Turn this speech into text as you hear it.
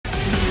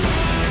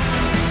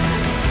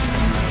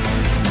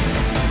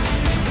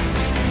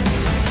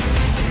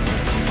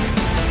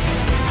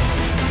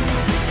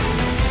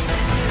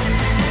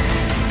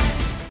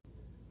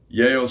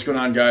Yeah, what's going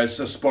on, guys?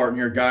 Spartan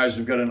here. Guys,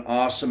 we've got an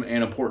awesome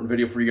and important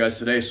video for you guys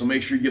today, so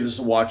make sure you give this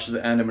a watch to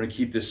the end. I'm going to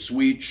keep this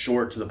sweet,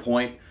 short, to the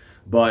point,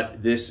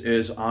 but this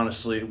is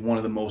honestly one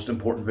of the most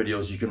important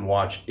videos you can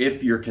watch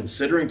if you're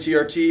considering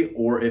TRT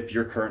or if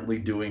you're currently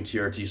doing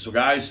TRT. So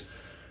guys,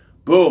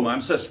 boom,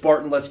 I'm Seth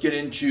Spartan. Let's get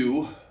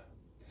into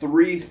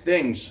three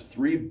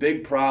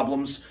big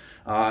problems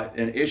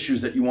and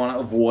issues that you want to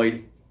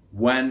avoid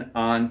when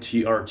on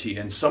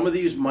TRT. And some of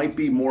these might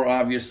be more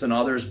obvious than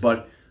others,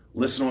 but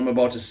listen to what I'm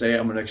about to say.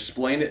 I'm going to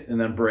explain it and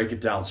then break it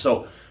down.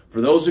 So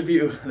for those of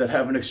you that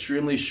have an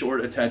extremely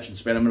short attention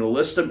span, I'm going to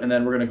list them and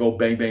then we're going to go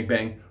bang, bang,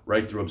 bang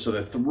right through them. So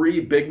the three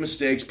big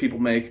mistakes people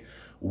make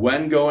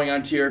when going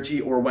on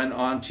TRT or when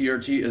on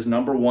TRT is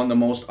number one, the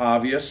most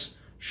obvious,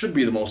 should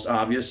be the most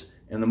obvious,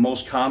 and the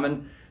most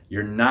common: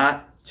 you're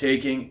not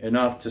taking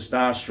enough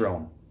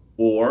testosterone,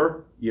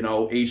 or, you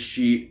know,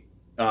 HCG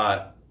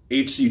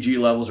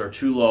levels are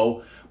too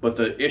low, but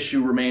the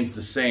issue remains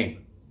the same.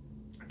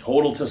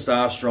 Total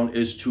testosterone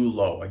is too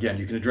low. Again,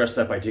 you can address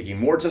that by taking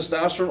more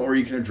testosterone, or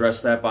you can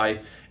address that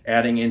by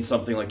adding in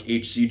something like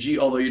HCG,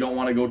 although you don't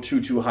want to go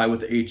too high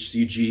with the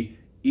HCG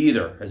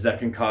either, as that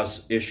can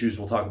cause issues.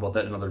 We'll talk about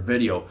that in another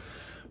video.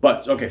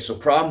 But okay, so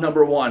problem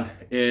number one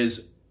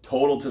is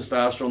total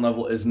testosterone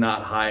level is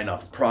not high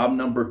enough. Problem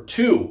number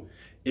two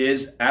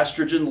is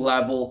estrogen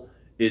level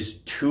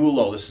is too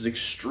low. This is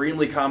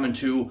extremely common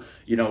too.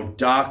 You know,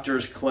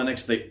 doctors,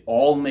 clinics, they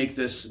all make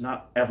this,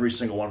 not every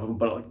single one of them,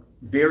 but like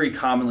very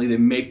commonly, they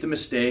make the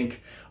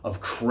mistake of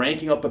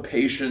cranking up a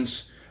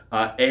patient's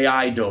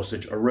AI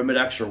dosage,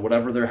 Arimidex, or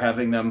whatever they're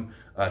having them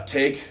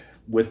take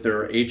with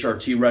their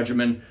HRT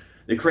regimen.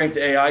 They crank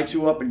the AI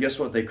too up, and guess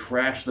what? They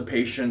crash the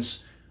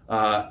patient's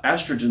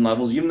estrogen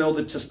levels. Even though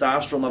the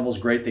testosterone level is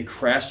great, they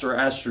crash their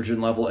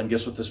estrogen level, and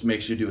guess what this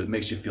makes you do? It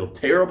makes you feel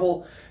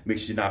terrible,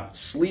 makes you not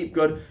sleep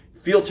good,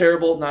 feel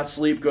terrible, not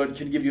sleep good,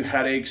 can give you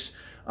headaches,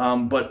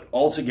 but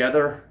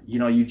altogether, you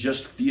know, you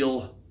just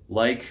feel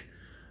like,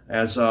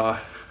 as the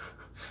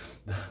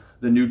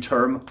new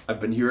term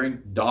I've been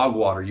hearing, dog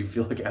water. You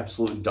feel like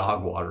absolute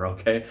dog water,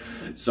 okay?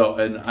 So,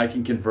 and I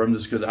can confirm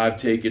this because I've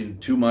taken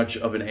too much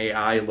of an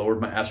AI, lowered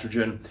my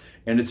estrogen.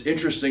 And it's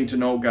interesting to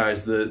know,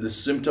 guys, the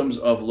symptoms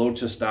of low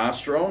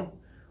testosterone,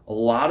 a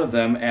lot of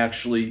them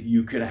actually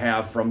you can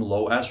have from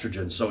low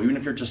estrogen. So even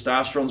if your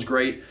testosterone's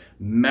great,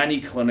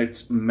 many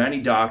clinics, many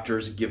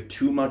doctors give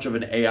too much of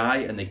an AI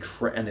and they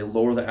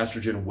lower the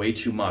estrogen way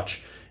too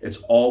much. It's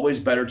always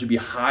better to be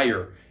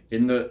higher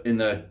in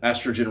the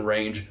estrogen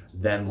range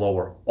than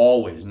lower.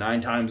 Always,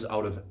 9 times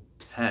out of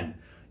 10.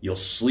 You'll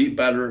sleep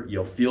better,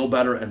 you'll feel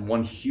better, and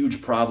one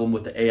huge problem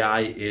with the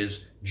AI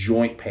is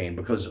joint pain,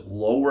 because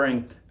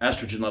lowering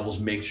estrogen levels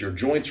makes your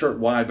joints hurt.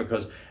 Why?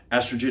 Because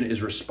estrogen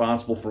is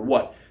responsible for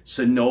what?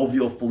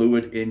 Synovial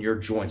fluid in your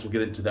joints. We'll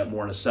get into that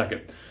more in a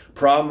second.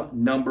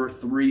 Problem number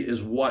three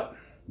is what?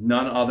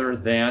 None other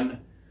than,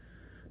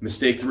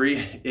 mistake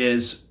three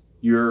is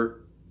you're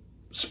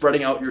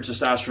spreading out your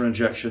testosterone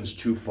injections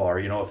too far.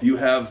 You know, if you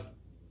have,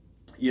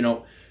 you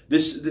know,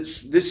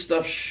 this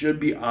stuff should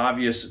be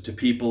obvious to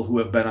people who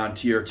have been on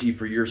TRT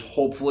for years,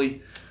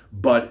 hopefully.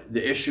 But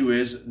the issue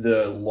is,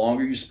 the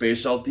longer you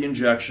space out the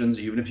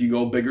injections, even if you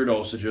go bigger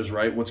dosages,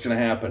 right, what's going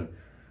to happen?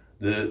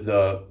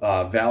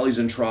 The valleys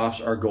and troughs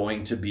are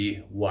going to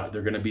be what?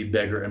 They're going to be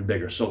bigger and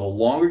bigger. So the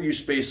longer you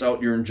space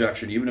out your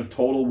injection, even if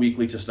total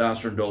weekly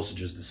testosterone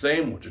dosage is the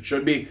same, which it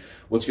should be,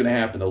 what's going to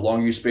happen? The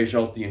longer you space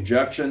out the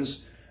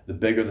injections, the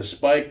bigger the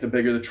spike, the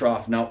bigger the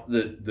trough. Now,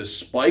 the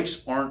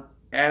spikes aren't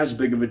as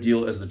big of a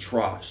deal as the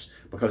troughs,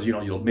 because, you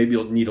know, you'll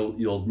need a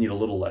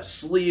little less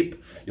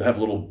sleep. You'll have a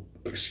little,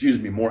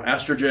 more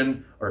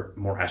estrogen, or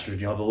more estrogen.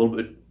 You'll have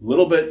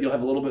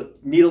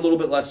need a little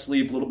bit less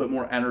sleep, a little bit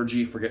more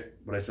energy. Forget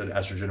what I said,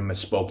 estrogen, I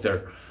misspoke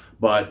there.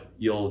 But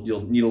you'll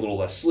need a little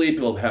less sleep.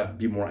 You'll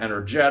be more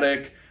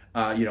energetic.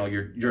 You know,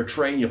 you're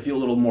trained. You'll feel a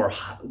little more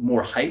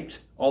hyped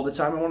all the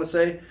time, I want to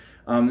say.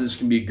 This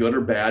can be good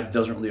or bad. It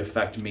doesn't really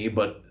affect me,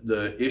 but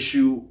the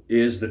issue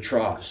is the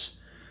troughs.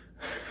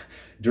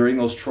 During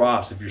those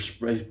troughs, if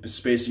you're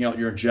spacing out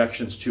your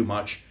injections too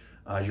much,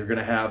 you're going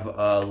to have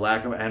a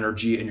lack of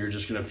energy, and you're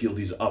just going to feel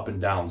these up and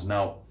downs.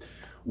 Now,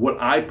 what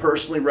I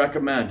personally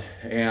recommend,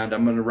 and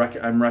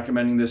I'm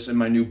recommending this in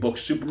my new book,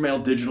 Super Male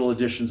Digital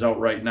Edition's out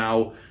right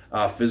now.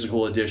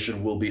 Physical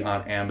edition will be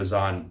on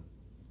Amazon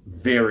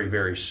very,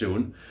 very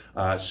soon.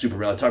 Super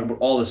Male, I talk about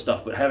all this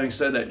stuff. But having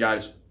said that,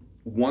 guys,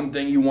 one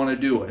thing you want to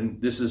do,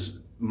 and this is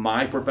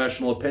my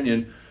professional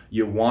opinion,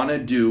 you want to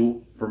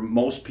do, for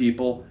most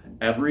people,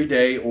 every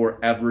day or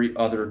every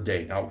other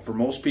day. Now, for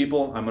most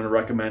people, I'm going to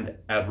recommend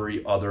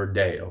every other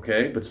day,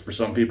 okay? But for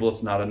some people,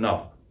 it's not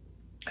enough.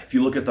 If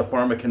you look at the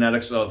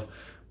pharmacokinetics of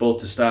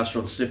both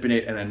testosterone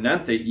cypionate and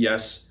enanthate,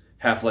 yes,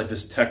 half-life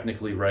is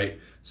technically right,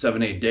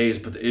 7-8 days,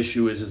 but the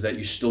issue is that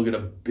you still get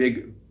a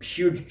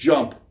huge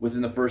jump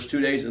within the first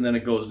 2 days, and then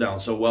it goes down.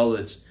 So while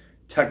it's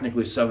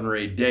technically 7 or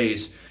 8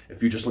 days,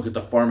 if you just look at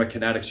the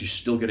pharmacokinetics, you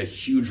still get a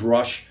huge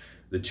rush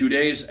the 2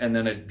 days, and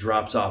then it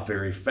drops off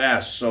very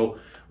fast. So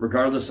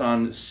regardless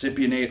on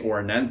cypionate or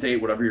enanthate,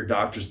 whatever your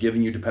doctor's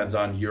giving you, depends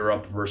on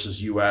Europe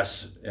versus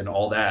US and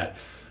all that.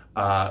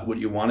 What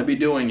you want to be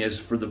doing is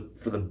for the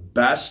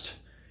best,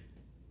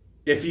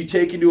 if you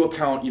take into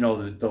account, you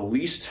know, the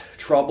least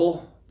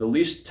trouble, the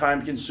least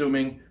time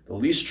consuming, the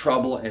least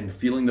trouble, and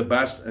feeling the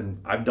best,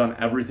 and I've done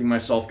everything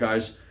myself,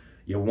 guys,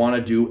 you want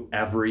to do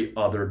every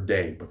other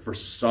day. But for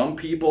some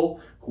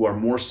people who are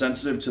more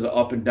sensitive to the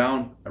up and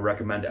down, I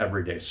recommend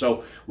every day.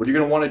 So what you're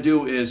going to want to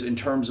do is, in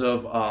terms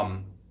of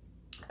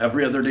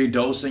every other day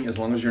dosing, as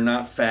long as you're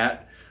not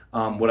fat,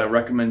 what I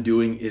recommend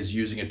doing is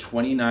using a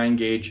 29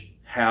 gauge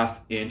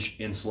half-inch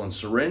insulin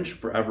syringe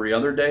for every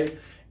other day.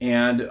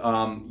 And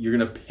you're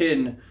going to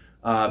pin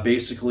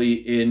basically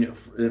in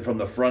from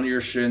the front of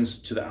your shins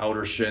to the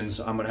outer shins.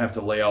 I'm going to have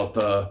to lay out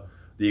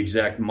the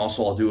exact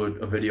muscle. I'll do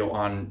a video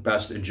on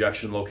best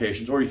injection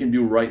locations, or you can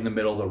do right in the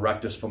middle, the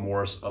rectus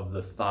femoris of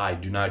the thigh.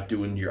 Do not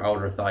do in your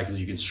outer thigh because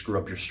you can screw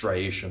up your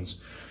striations.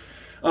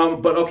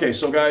 But okay,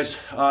 so guys,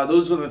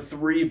 those are the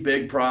 3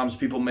 big problems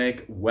people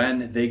make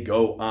when they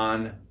go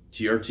on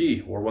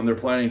TRT or when they're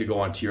planning to go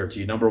on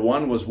TRT. Number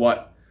 1 was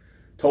what?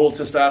 Total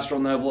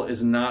testosterone level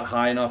is not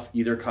high enough,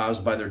 either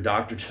caused by their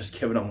doctor just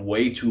giving them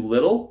way too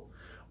little,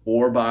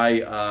 or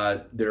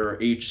by their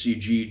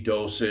HCG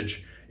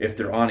dosage. If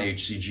they're on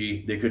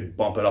HCG, they could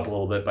bump it up a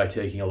little bit by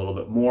taking a little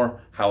bit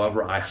more.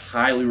 However, I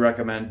highly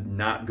recommend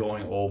not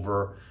going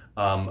over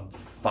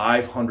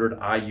 500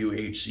 IU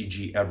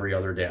HCG every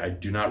other day. I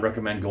do not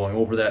recommend going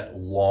over that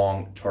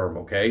long term,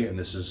 okay? And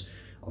that's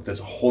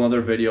a whole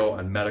other video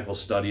on medical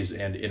studies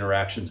and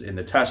interactions in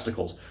the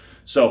testicles.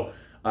 So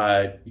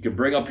you can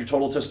bring up your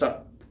total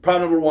testosterone.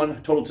 Problem number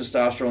 1, total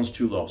testosterone is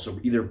too low. So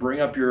either bring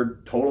up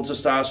your total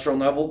testosterone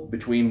level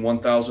between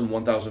 1,000 and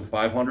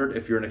 1,500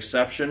 if you're an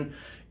exception,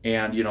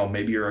 and you know,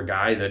 maybe you're a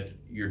guy that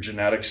your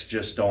genetics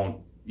just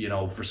don't, you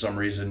know, for some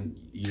reason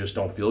you just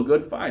don't feel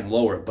good, fine,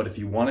 lower it. But if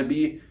you want to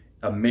be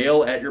a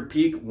male at your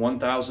peak,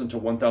 1,000 to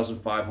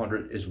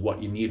 1,500 is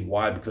what you need.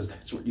 Why? Because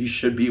that's what you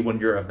should be when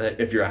you're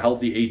if you're a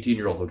healthy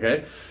 18-year-old,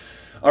 okay?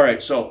 All right,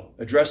 so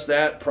address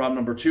that. Problem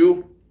number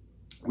 2.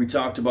 We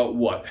talked about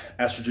what?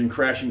 Estrogen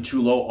crashing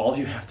too low. All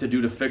you have to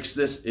do to fix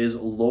this is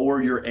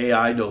lower your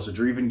AI dosage,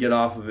 or even get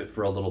off of it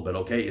for a little bit,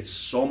 okay? It's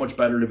so much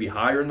better to be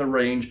higher in the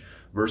range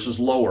versus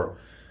lower.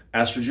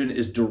 Estrogen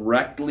is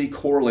directly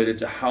correlated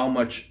to how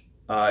much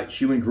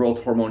human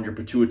growth hormone your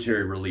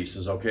pituitary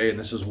releases, okay? And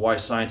this is why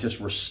scientists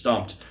were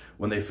stumped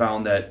when they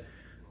found that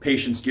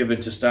patients given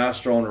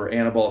testosterone or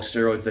anabolic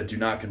steroids that do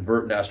not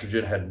convert into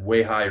estrogen had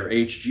way higher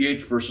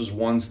HGH versus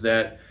ones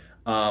that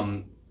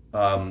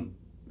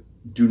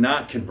do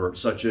not convert,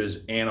 such as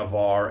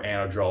Anavar,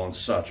 Anadrol, and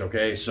such,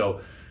 okay? So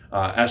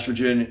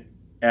estrogen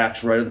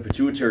acts right on the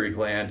pituitary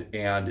gland,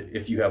 and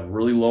if you have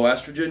really low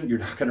estrogen, you're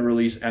not going to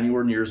release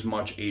anywhere near as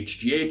much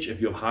HGH.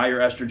 If you have higher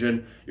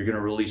estrogen, you're going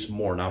to release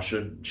more. Now,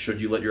 should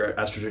you let your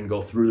estrogen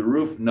go through the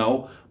roof?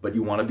 No, but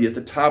you want to be at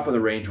the top of the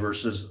range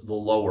versus the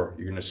lower.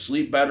 You're going to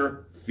sleep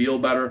better, feel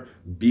better,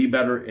 be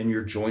better, and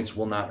your joints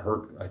will not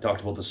hurt. I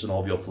talked about the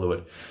synovial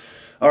fluid.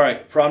 All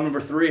right, problem number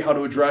 3, how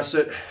to address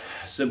it.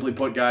 Simply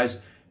put,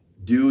 guys,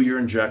 do your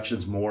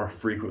injections more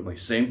frequently.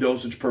 Same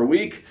dosage per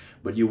week,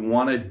 but you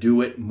want to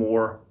do it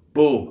more,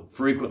 boom,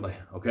 frequently,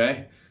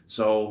 okay?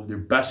 So your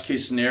best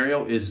case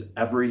scenario is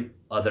every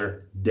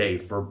other day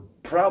for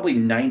probably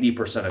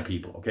 90% of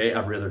people, okay?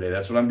 Every other day.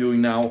 That's what I'm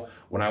doing now.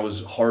 When I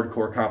was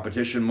hardcore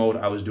competition mode,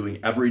 I was doing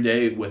every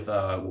day with,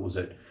 what was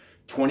it?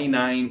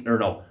 29, or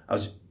no,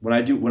 when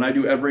I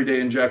do everyday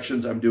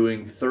injections, I'm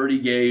doing 30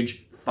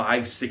 gauge,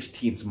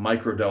 5/16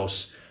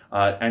 microdose,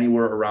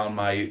 anywhere around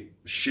my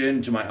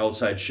shin to my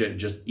outside shin,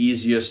 just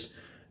easiest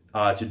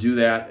to do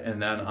that.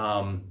 And then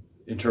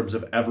in terms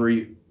of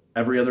every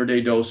other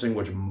day dosing,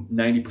 which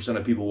 90%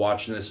 of people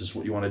watching this is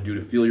what you want to do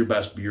to feel your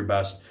best, be your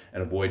best,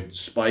 and avoid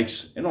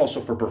spikes. And also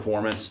for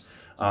performance,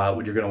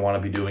 what you're going to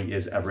want to be doing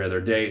is every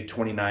other day,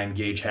 29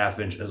 gauge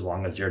half-inch, as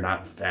long as you're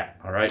not fat.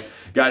 All right,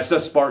 guys,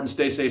 that's Spartan.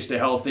 Stay safe, stay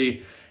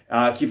healthy.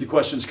 Keep the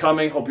questions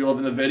coming. Hope you're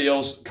loving the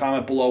videos.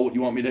 Comment below what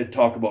you want me to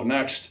talk about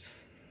next.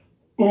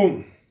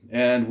 Boom,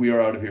 and we are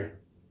out of here.